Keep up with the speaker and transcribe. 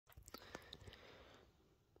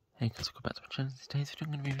Hey guys, welcome back to my channel. Today's video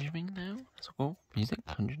I'm going to be reviewing now. That's all. Music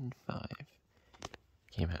 105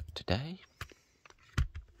 came out today.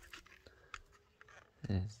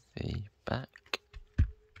 There's the back.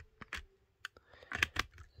 As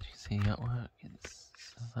you can see, the artwork is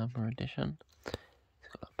summer edition. It's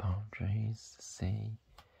got like palm trees, the sea,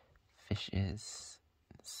 fishes,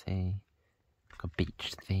 the sea. Got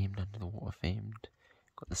beach themed, under the water themed.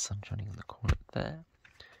 Got the sun shining in the corner there.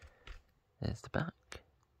 There's the back.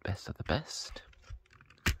 Best of the best.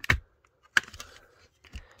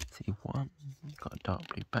 CD1, you've got a dark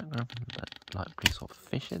blue background with light blue sort of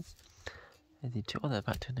fishes. There's the two other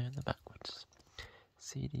back to there in the backwards.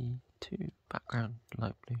 CD2, background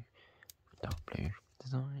light blue, dark blue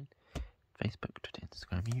design. Facebook, Twitter,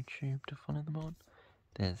 Instagram, YouTube to follow them on.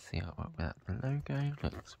 There's the artwork without the logo,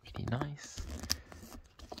 looks really nice.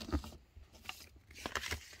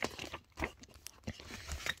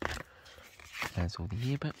 There's all the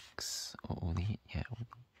yearbooks, all the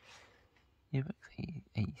yearbooks,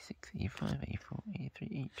 86, 85, 84, 83,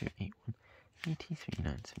 82, 81, 83,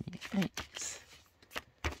 978.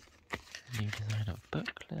 New design of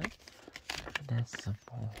booklet. And there's some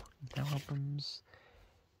more albums.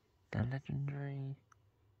 The legendary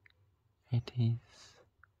 80s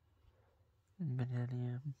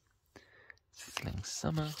Millennium, Sizzling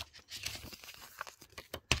Summer.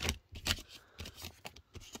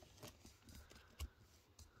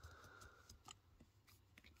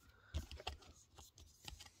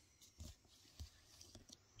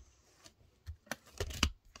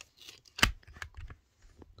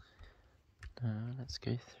 Now let's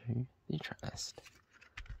go through the track list.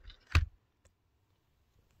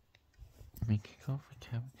 We kick off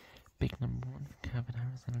with big number 1 for Calvin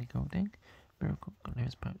Harris and Ellie Goulding. Miracle got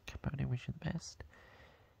Lewis Capaldi, Wish You the Best.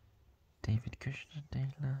 David Kushner,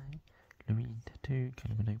 Daylight. Loreen Tattoo,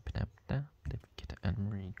 Calvin Padabda. David Guetta, Anne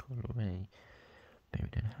Marie, Call Away. Baby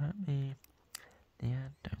Don't Hurt Me.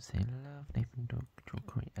 Leanne, Don't Say Love. Nathan Dog, Joel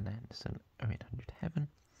Corey, Ella Henderson, 0800 Heaven.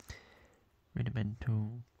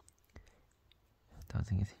 Rudimental.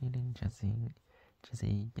 Dancing is Healing,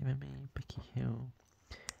 Jazzy, Giving Me, Becky Hill,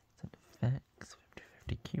 Sound Effects,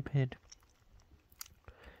 50/50 Cupid,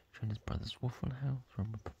 Jonas Brothers Waffle House,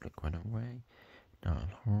 From Republic Runaway, Niall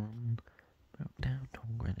Horan, Meltdown,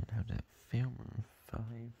 Tom Grennan, How Does It Feel, Maroon 5,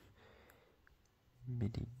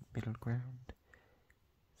 Middle Ground,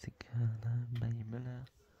 Zikala, May Miller,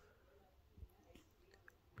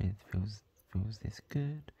 with Feels This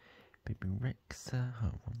Good, Baby Rexa,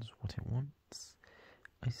 Heart Wants What It Wants,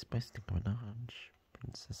 Ice Spice, Nicki Minaj,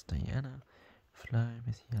 Princess Diana, Flo,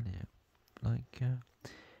 Missy Elliott, Leica,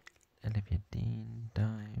 Olivia Dean,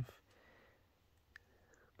 Dive,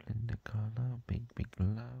 Belinda Carlisle, Big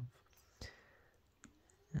Love,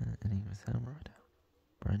 Anima Salmarider,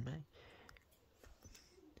 Brian May,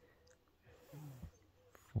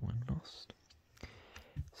 Fallen Lost,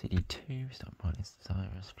 CD2, Stop Miley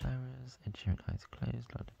Cyrus, Flowers, Ed Sheeran, Eyes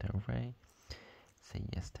Closed, Lana Del Rey, Say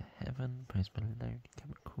Yes to Heaven, Post Malone,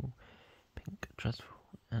 Chemical, Pink, Trustful,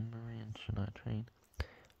 Anne Marie and Shania Twain,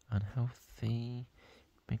 Unhealthy,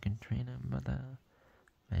 Megan Trainor, Mother,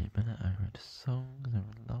 May Miller, I Wrote Songs,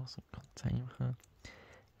 Aaron Larson, Can't Tame Her,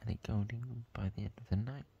 Ellie Goulding, By the End of the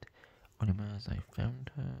Night, Ollie Murs, I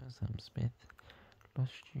Found Her, Sam Smith,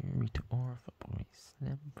 Lost You, Rita Ora, Football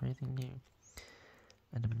Slim, Praising You,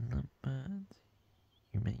 Adam Lambert,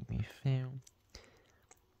 You Make Me Feel,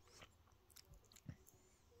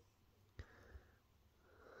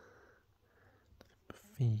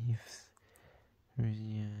 Thieves,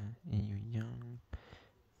 Rosia, Are You Young,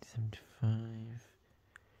 75,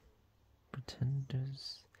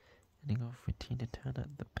 Pretenders, ending off with Tina Turner,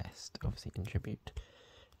 The Best, obviously in tribute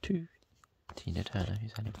to Tina Turner, who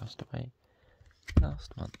sadly passed away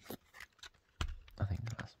last month. I think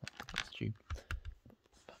last month, it was June.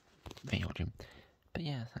 May or June. But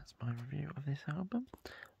yeah, that's my review of this album. I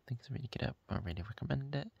think it's a really good album, I really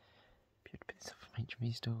recommend it. If you would put this up from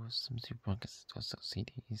HMV stores, some supermarkets stores sell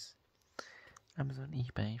CDs, Amazon,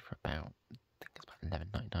 eBay for about, I think it's about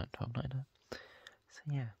 $11.99, $12.99. So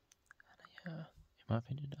yeah, in my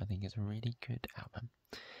opinion, I think it's a really good album.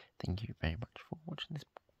 Thank you very much for watching this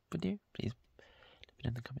video. Please let me know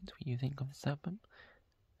in the comments what you think of this album.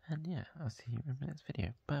 And yeah, I'll see you in the next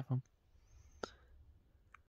video. Bye everyone.